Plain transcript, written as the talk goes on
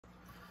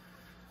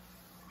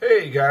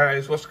Hey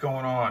guys, what's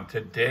going on?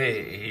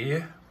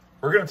 Today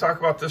we're going to talk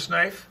about this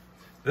knife.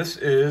 This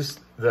is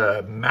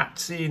the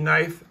Matsey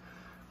knife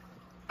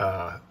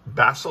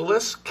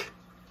Basilisk.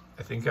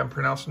 I think I'm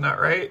pronouncing that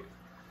right.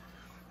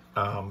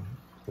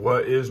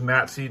 What is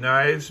Matsey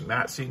Knives?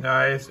 Matsey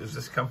Knives is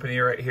this company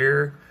right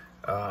here.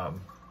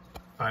 I'm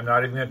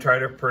not even going to try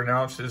to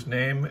pronounce his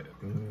name.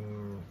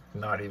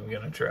 Not even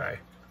going to try.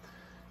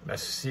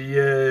 Matsey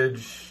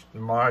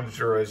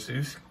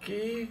Basilisk.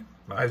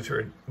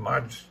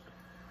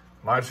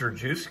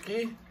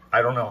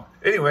 I don't know.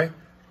 Anyway,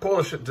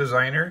 Polish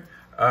designer,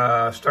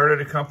 started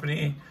a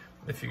company.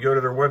 If you go to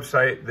their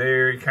website,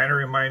 they kind of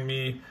remind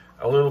me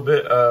a little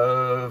bit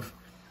of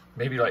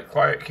maybe like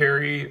Quiet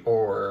Carry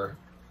or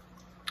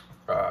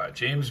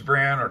James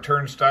Brand or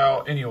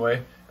Turnstile.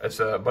 Anyway, it's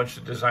a bunch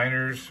of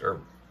designers, or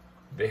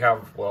they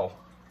have, well,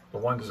 the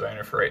one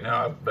designer for right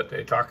now, but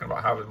they're talking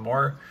about having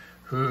more,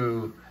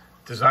 who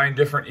design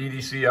different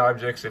EDC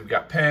objects. They've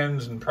got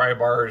pens and pry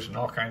bars and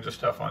all kinds of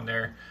stuff on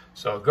there.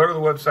 So go to the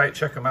website,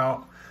 check them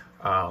out.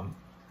 I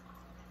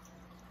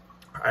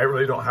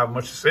really don't have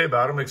much to say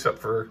about them, except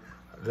for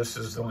this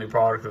is the only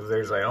product of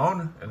theirs I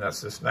own, and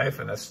that's this knife,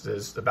 and that's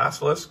the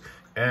Basilisk.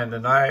 And the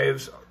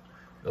knives,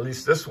 at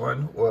least this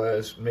one,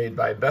 was made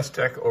by Best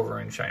Tech over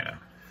in China.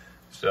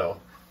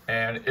 So,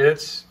 and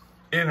it's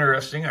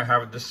interesting. I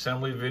have a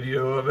disassembly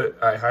video of it.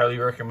 I highly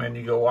recommend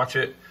you go watch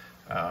it.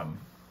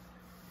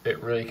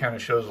 It really kind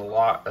of shows a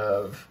lot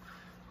of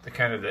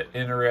the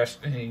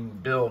interesting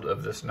build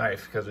of this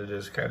knife, because it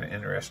is kind of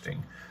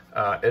interesting.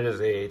 It is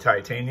a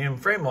titanium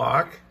frame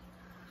lock,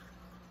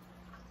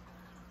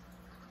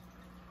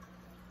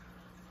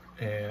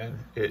 and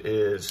it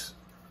is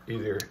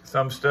either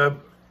thumb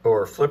stub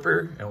or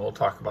flipper, and we'll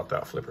talk about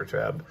that flipper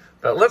tab.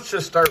 But let's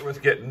just start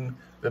with getting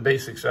the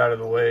basics out of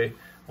the way.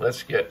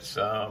 Let's get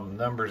some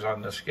numbers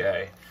on this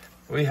guy.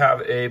 We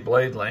have a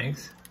blade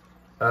length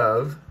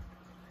of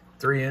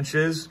 3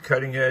 inches,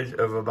 cutting edge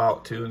of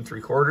about 2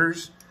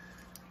 3/4,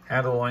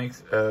 handle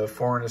length of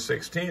 4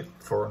 1/16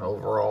 for an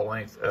overall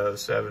length of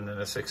 7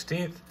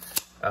 1/16.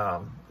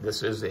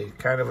 This is a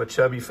kind of a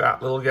chubby,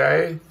 fat little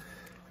guy.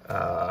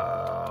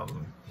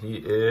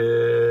 He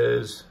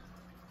is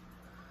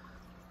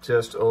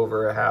just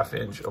over a 1/2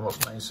 inch,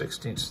 almost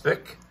 9/16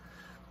 thick.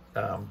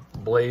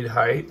 Blade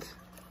height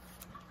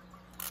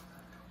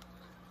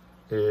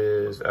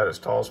is at its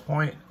tallest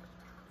point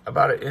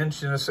about 1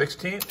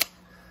 1/16 inch.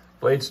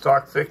 Blade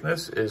stock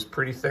thickness is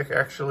pretty thick,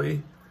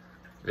 actually.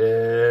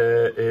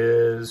 It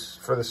is,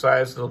 for the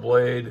size of the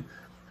blade,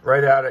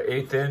 right out at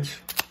 1/8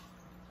 inch,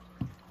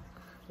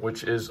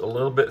 which is a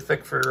little bit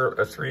thick for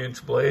a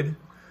 3-inch blade.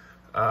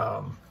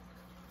 How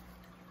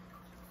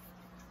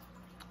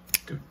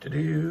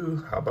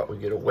about we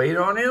get a weight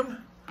on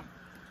him?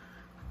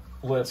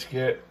 Let's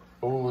get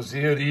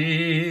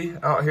Oziri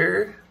out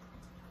here.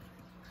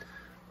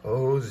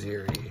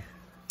 Oziri.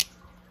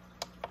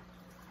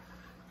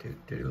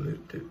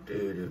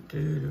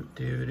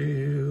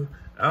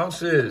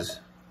 Ounces,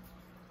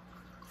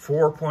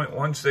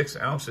 4.16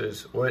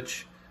 ounces,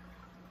 which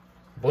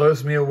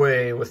blows me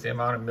away with the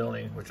amount of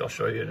milling, which I'll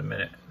show you in a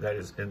minute, that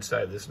is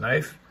inside this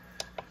knife.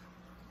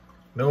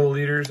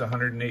 Milliliters,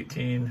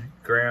 118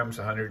 grams,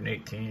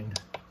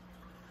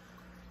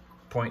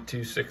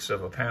 118.26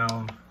 of a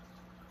pound.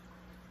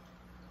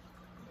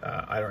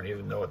 I don't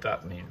even know what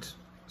that means.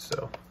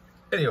 So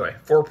anyway,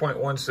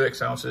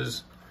 4.16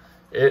 ounces.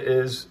 It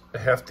is a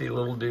hefty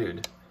little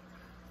dude.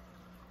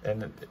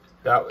 And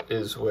that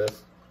is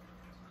with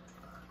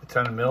a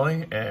ton of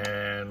milling,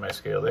 and my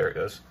scale, there it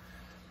goes.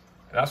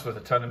 That's with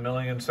a ton of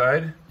milling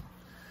inside,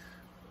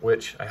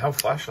 which I have a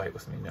flashlight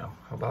with me now.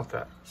 How about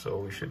that? So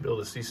we should be able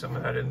to see some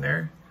of that in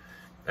there.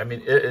 I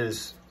mean, it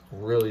is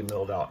really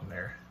milled out in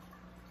there.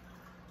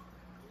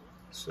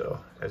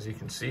 So as you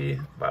can see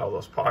by all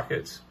those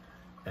pockets,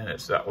 and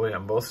it's that way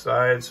on both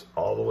sides,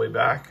 all the way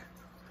back.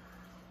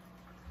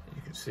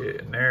 You can see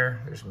it in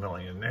there. There's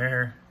milling in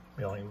there,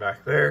 milling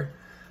back there.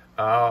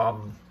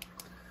 Hard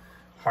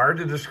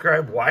to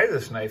describe why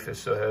this knife is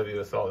so heavy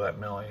with all that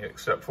milling,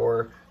 except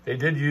for they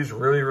did use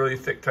really, really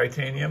thick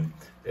titanium.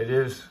 It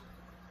is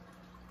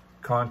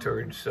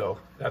contoured, so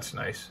that's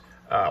nice.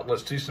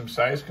 Let's do some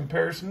size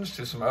comparisons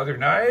to some other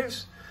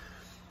knives.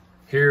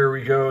 Here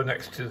we go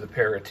next to the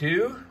Para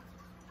 2.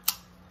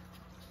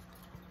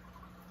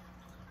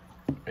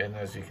 And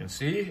as you can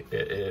see,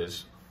 it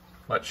is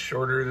much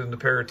shorter than the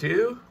Para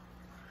 2.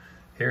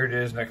 Here it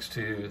is next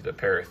to the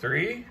Para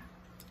 3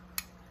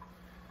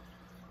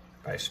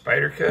 by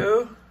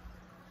Spyderco,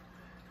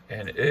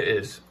 and it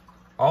is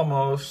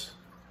almost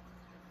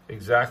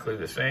exactly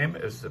the same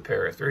as the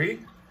Para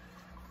 3.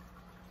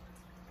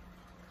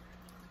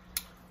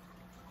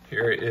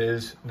 Here it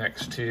is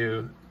next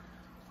to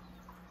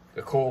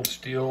the Cold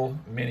Steel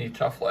Mini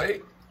Tough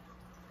Light,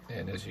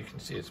 and as you can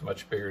see, it's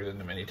much bigger than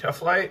the Mini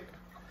Tough Light.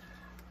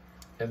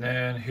 And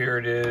then here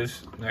it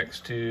is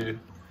next to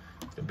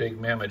the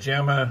big Mama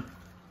Jamma,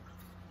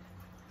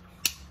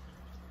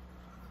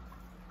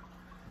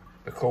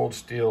 the Cold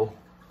Steel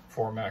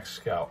 4 Max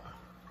Scout.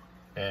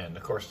 And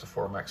of course the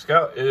 4 Max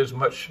Scout is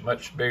much,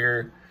 much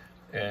bigger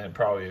and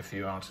probably a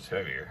few ounces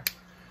heavier.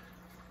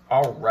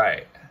 All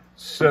right,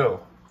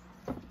 so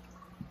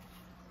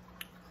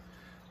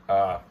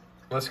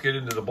let's get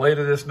into the blade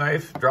of this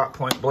knife. Drop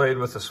point blade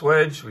with a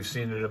swedge. We've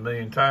seen it a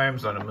million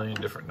times on a million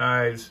different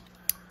knives.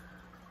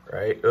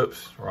 Right,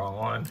 oops, wrong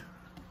one.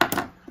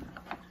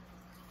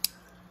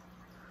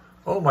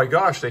 Oh my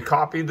gosh, they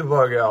copied the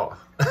bug out.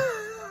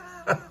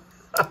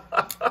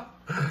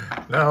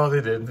 No,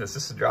 they didn't. This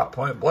is a drop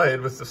point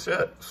blade with the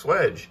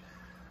swedge.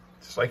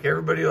 Just like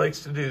everybody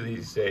likes to do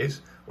these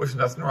days, which is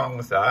nothing wrong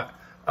with that.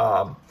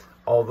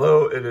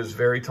 Although it is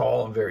very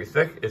tall and very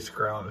thick, it's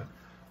ground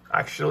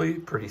actually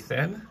pretty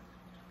thin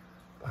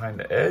behind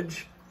the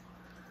edge.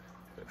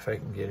 If I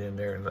can get in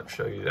there and let's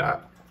show you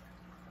that.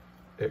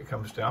 It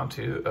comes down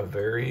to a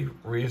very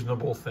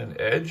reasonable thin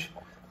edge.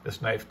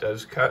 This knife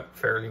does cut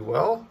fairly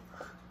well.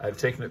 I've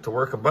taken it to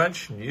work a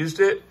bunch and used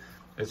it.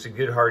 It's a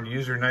good hard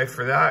user knife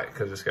for that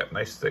because it's got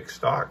nice thick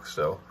stock,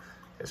 so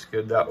it's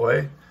good that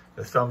way.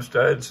 The thumb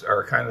studs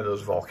are kind of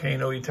those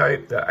volcano-y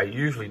type that I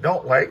usually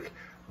don't like,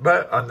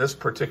 but on this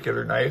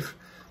particular knife,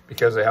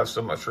 because I have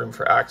so much room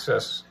for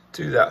access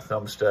to that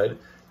thumb stud,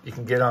 you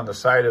can get on the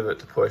side of it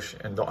to push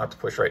and don't have to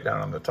push right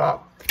down on the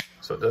top,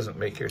 so it doesn't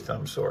make your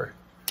thumb sore.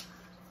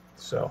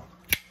 So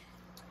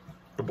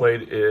the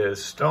blade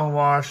is stone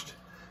washed.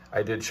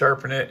 I did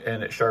sharpen it,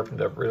 and it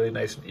sharpened up really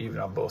nice and even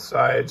on both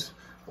sides,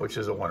 which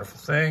is a wonderful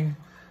thing.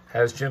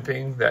 Has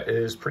jimping that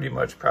is pretty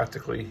much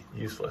practically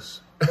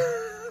useless.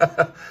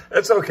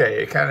 It's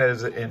okay, it kind of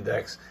is an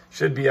index.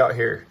 Should be out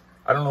here.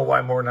 I don't know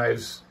why more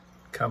knives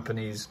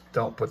companies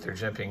don't put their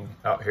jimping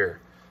out here.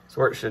 It's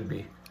where it should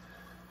be.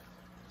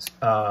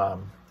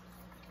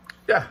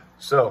 Yeah,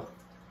 so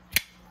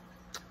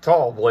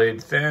tall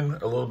blade, thin,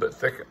 a little bit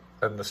thick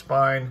on the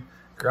spine,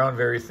 ground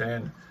very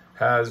thin,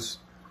 has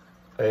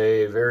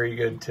a very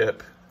good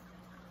tip,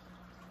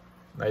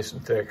 nice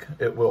and thick.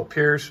 It will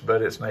pierce,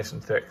 but it's nice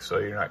and thick, so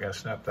you're not going to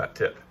snap that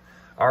tip.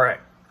 All right,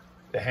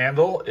 the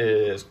handle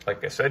is,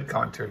 like I said,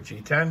 Contour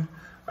G10.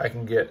 I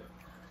can get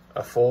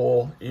a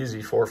full,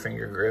 easy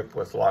 4-finger grip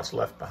with lots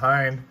left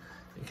behind.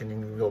 You can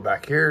even go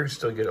back here and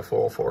still get a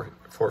full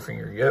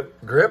four-finger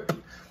grip.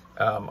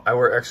 I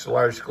wear extra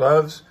large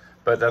gloves,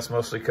 but that's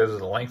mostly because of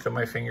the length of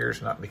my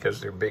fingers, not because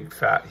they're big,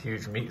 fat,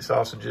 huge meat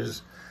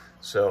sausages.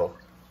 So,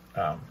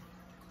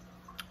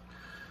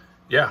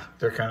 yeah,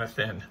 they're kind of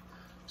thin.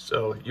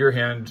 So your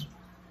hand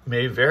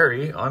may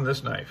vary on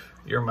this knife.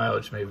 Your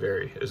mileage may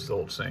vary, as the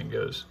old saying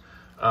goes.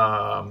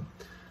 The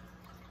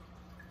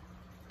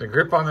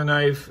grip on the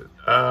knife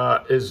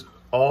is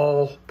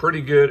all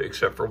pretty good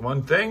except for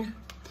one thing.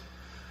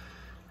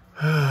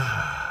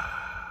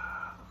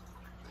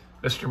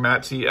 Mr.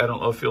 Matsey, I don't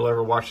know if you'll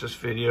ever watch this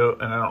video,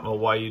 and I don't know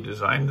why you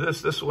designed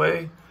this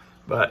way,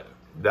 but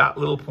that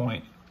little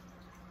point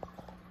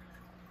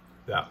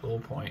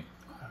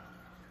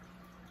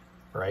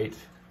right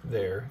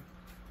there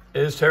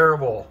is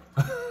terrible.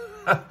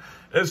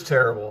 It's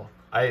terrible.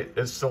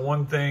 It's the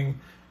one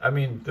thing. I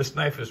mean, this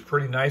knife is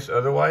pretty nice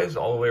otherwise,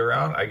 all the way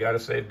around. I gotta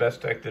say,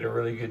 Best Tech did a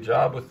really good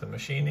job with the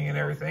machining and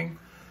everything.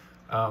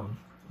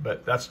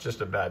 But that's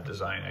just a bad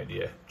design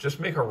idea.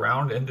 Just make a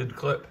round-ended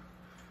clip.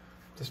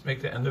 Just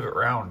make the end of it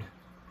round,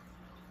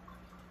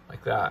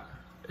 like that.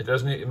 It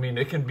doesn't, I mean,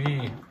 it can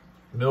be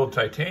milled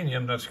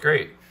titanium, that's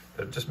great,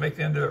 but just make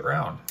the end of it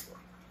round.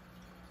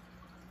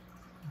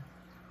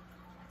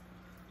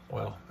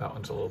 Well, that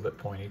one's a little bit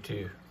pointy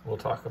too. We'll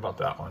talk about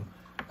that one.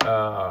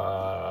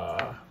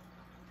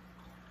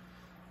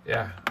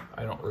 Yeah,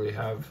 I don't really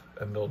have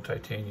a milled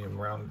titanium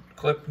round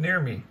clip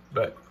near me,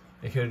 but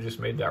they could have just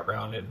made that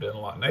round. It'd been a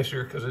lot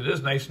nicer because it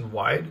is nice and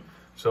wide,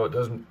 so it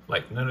doesn't,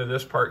 like, none of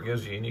this part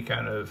gives you any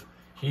kind of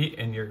heat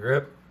in your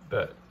grip,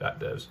 but that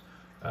does.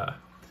 But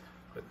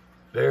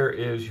there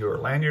is your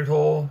lanyard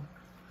hole.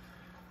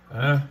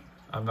 I'm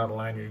not a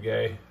lanyard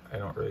guy. I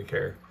don't really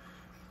care.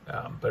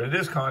 But it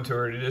is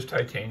contoured, it is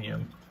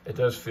titanium. It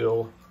does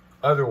feel,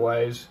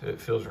 otherwise,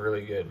 it feels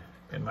really good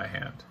in my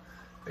hand,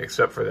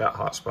 except for that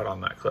hot spot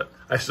on that clip.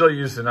 I still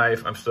use the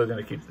knife. I'm still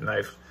gonna keep the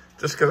knife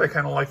just because I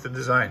kind of like the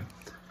design.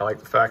 I like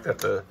the fact that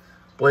the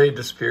blade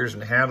disappears in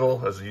the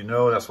handle. As you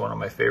know, that's one of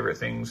my favorite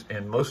things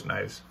in most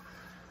knives.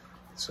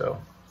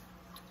 So,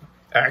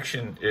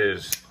 action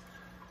is,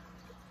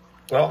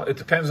 well, it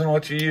depends on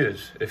what you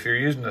use. If you're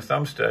using the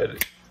thumb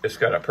stud, it's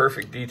got a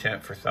perfect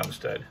detent for thumb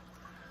stud.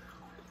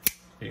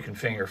 You can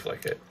finger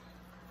flick it.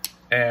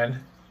 And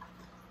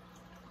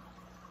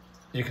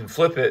you can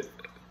flip it,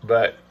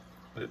 but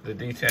the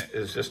detent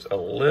is just a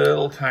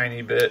little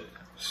tiny bit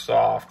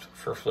soft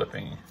for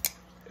flipping,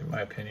 in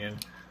my opinion.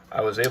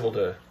 I was able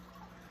to,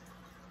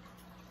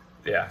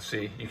 yeah,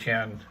 see, you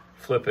can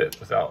flip it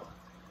without,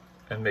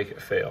 and make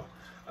it fail.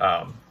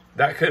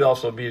 That could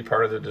also be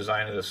part of the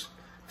design of this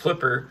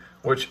flipper,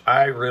 which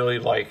I really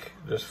like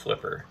this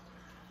flipper.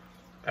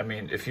 I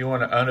mean, if you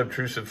want an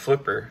unobtrusive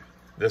flipper,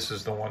 this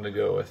is the one to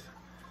go with.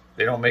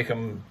 They don't make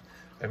them,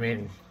 I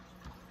mean,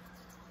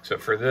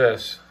 except for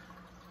this.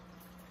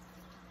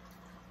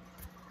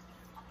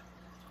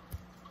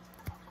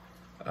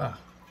 Oh,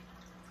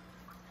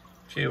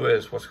 gee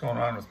whiz, what's going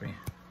on with me?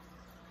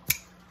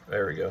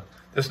 There we go.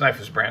 This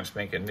knife is brand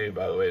spanking new,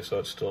 by the way, so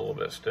it's still a little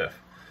bit stiff.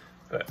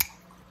 But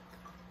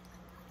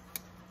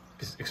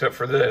except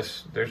for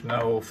this, there's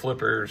no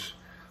flippers,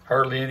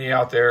 hardly any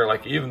out there.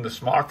 Like even the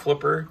smock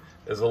flipper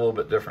is a little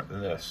bit different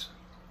than this.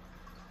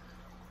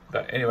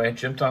 But anyway,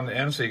 jimped on the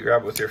end, so you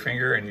grab it with your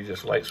finger and you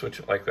just light switch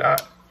it like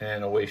that,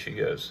 and away she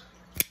goes.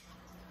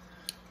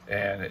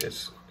 And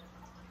it's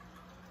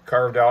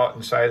carved out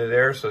inside of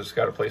there, so it's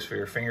got a place for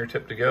your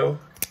fingertip to go.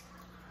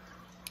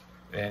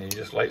 And you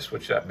just light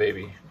switch that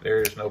baby.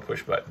 There is no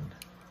push button.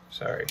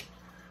 Sorry.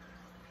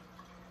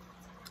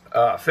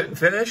 Fit and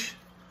finish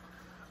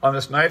on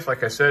this knife,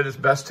 like I said, is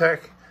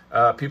Bestech.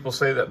 People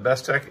say that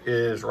Bestech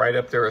is right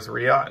up there with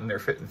Riot in their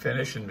fit and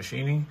finish and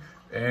machining.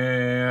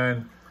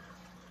 And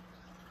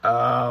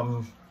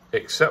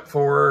except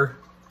for,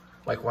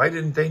 like, why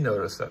didn't they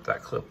notice that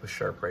that clip was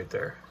sharp right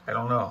there? I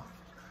don't know.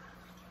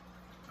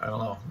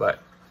 But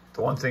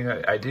the one thing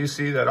that I do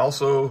see that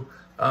also,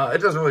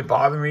 it doesn't really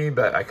bother me,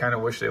 but I kind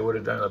of wish they would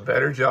have done a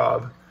better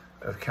job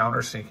of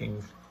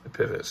countersinking the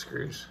pivot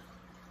screws.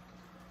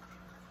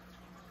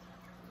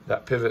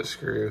 That pivot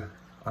screw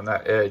on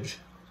that edge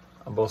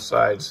on both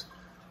sides,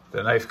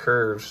 the knife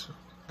curves,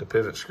 the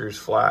pivot screw's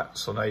flat,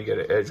 so now you get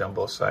an edge on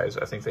both sides.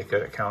 I think they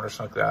could have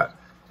countersunk that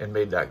and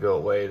made that go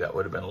away. That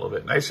would have been a little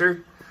bit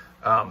nicer.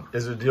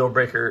 Is it a deal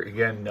breaker?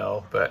 Again,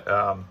 no, but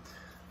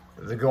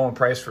the going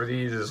price for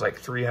these is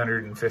like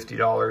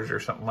 $350 or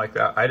something like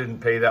that. I didn't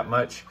pay that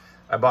much.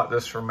 I bought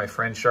this from my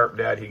friend Sharp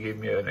Dad. He gave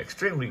me an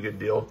extremely good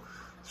deal.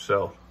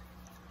 So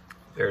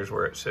there's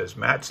where it says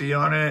Matsey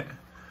on it.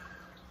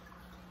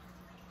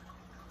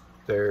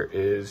 There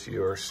is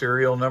your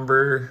serial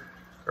number,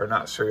 or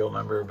not serial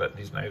number, but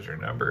these knives are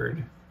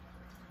numbered.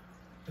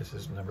 This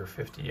is number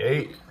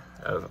 58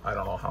 of I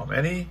don't know how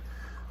many.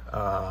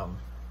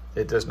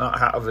 It does not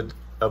have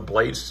a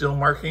blade steel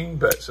marking,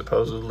 but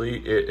supposedly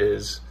it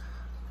is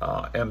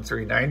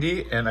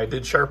M390, and I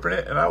did sharpen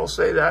it, and I will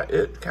say that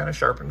it kind of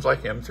sharpens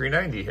like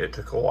M390. It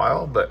took a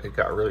while, but it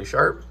got really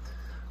sharp.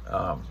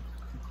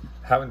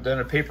 Haven't done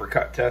a paper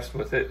cut test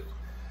with it.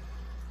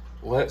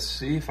 Let's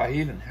see if I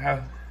even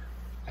have,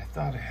 I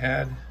thought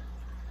I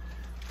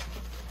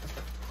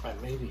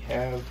maybe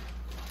have,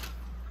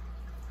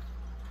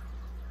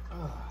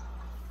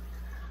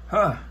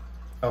 oh,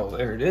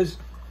 there it is.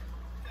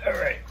 All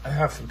right, I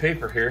have some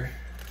paper here.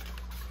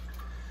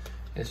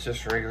 It's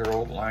just regular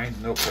old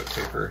lined notebook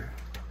paper.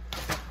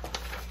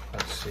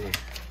 Let's see.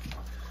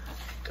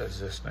 Does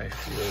this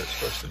knife do what it's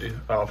supposed to do?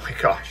 Oh my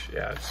gosh,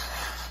 yeah,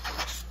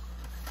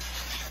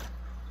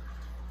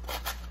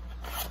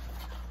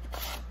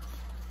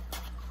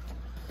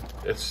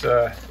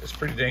 it's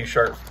pretty dang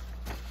sharp.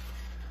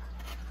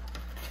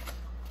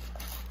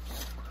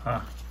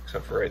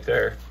 Except for right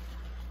there.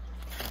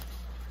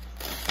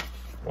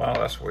 Wow,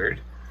 that's weird.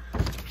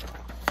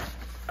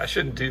 I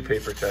shouldn't do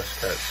paper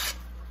test cuts.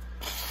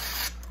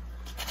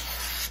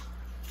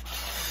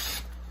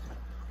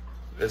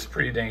 It's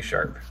pretty dang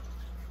sharp.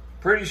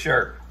 Pretty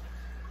sharp.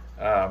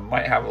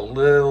 Might have a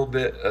little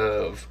bit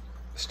of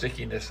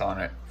stickiness on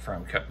it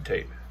from cutting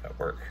tape at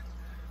work.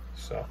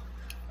 So,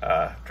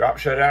 drop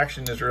shut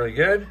action is really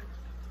good.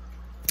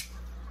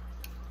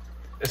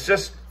 It's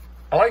just,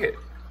 I like it.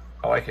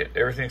 I like it.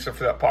 Everything except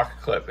for that pocket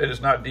clip. It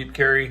is not deep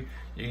carry.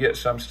 You get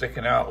some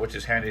sticking out, which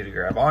is handy to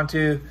grab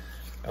onto.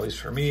 At least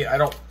for me, I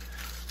don't,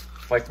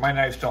 like my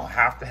knives don't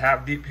have to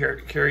have deep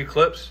carry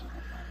clips.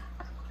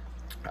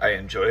 I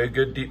enjoy a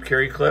good deep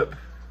carry clip,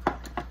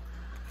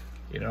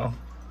 you know,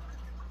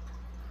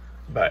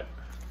 but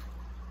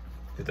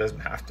it doesn't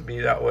have to be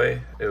that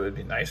way. It would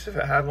be nice if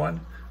it had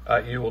one.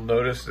 You will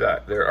notice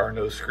that there are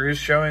no screws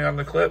showing on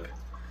the clip.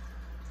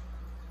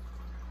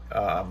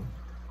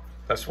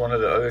 That's one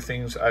of the other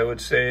things I would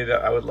say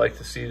that I would like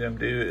to see them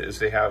do is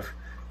they have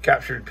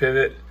captured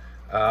pivot.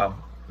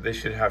 They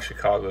should have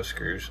Chicago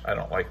screws. I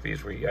don't like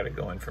these where you got to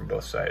go in from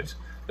both sides.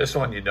 This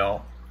one you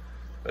don't,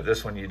 but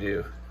this one you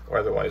do, or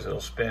otherwise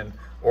it'll spin.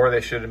 Or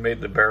they should have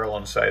made the barrel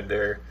inside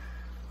there,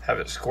 have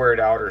it squared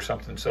out or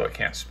something so it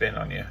can't spin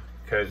on you,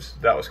 because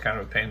that was kind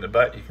of a pain in the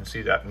butt. You can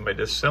see that in my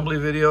disassembly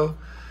video.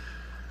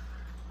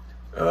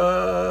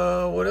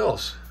 What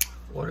else?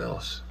 What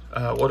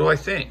do I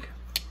think?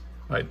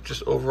 My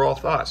just overall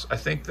thoughts. I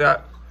think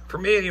that, for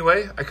me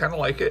anyway, I kind of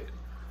like it.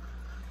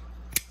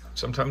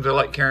 Sometimes I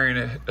like carrying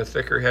a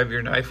thicker,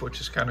 heavier knife, which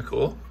is kind of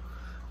cool.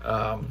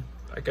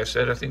 Like I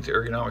said, I think the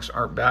ergonomics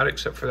aren't bad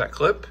except for that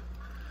clip.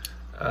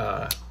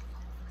 I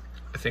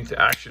think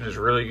the action is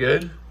really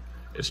good.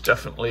 It's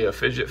definitely a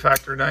fidget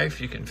factor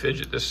knife. You can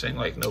fidget this thing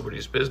like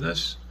nobody's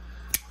business.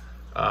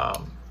 It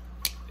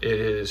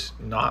is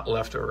not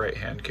left or right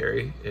hand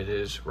carry. It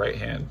is right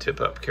hand tip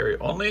up carry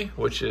only,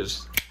 which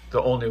is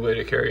the only way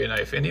to carry a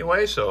knife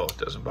anyway, so it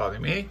doesn't bother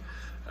me.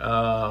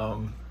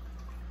 Yeah,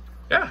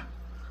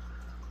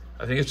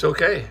 I think it's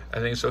okay.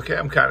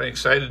 I'm kind of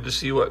excited to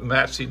see what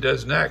Matsey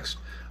does next.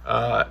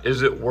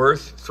 Is it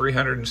worth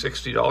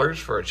 $360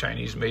 for a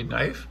Chinese-made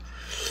knife?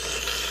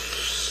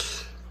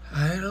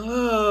 I don't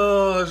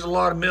know. There's a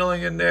lot of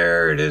milling in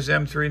there. It is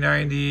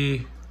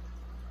M390.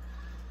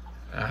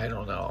 I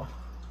don't know.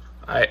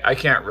 I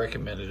can't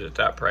recommend it at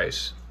that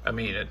price. I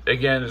mean,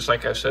 again, it's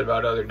like I've said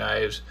about other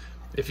knives.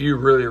 If you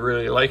really,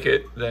 really like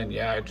it, then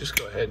yeah, just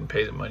go ahead and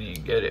pay the money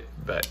and get it.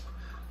 But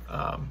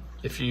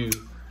if you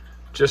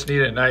just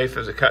need a knife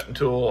as a cutting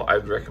tool,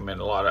 I'd recommend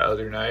a lot of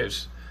other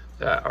knives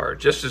that are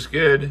just as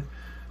good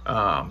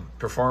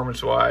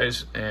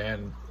performance-wise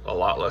and a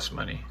lot less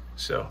money.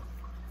 So,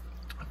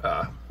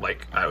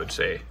 like I would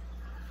say,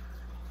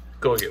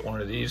 go get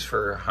one of these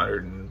for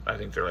I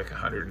think they're like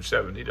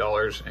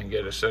 $170, and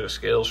get a set of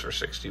scales for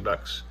 60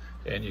 bucks.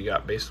 And you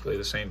got basically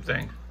the same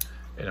thing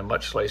in a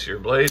much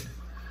slicier blade,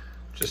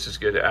 just as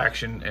good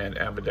action and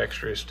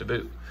ambidextrous to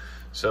boot.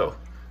 So,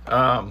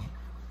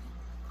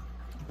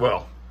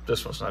 well,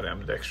 this one's not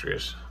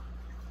ambidextrous,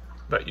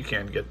 but you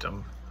can get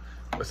them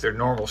with their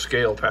normal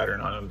scale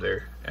pattern on them.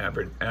 They're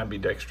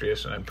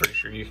ambidextrous, and I'm pretty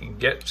sure you can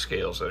get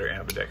scales that are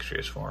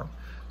ambidextrous for them.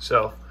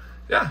 So,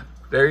 yeah,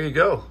 there you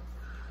go.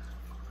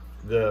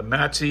 The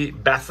Matsey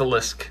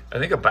Basilisk. I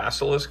think a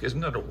basilisk,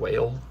 isn't it a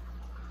whale?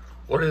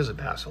 What is a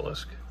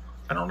basilisk?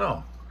 I don't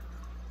know.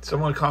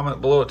 Someone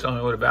comment below, tell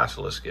me what a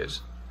basilisk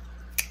is.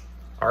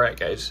 All right,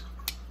 guys.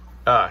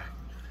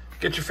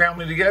 Get your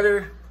family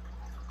together,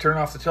 turn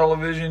off the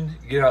television,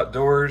 get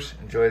outdoors,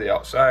 enjoy the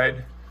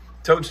outside.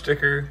 Toad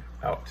Sticker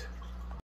out.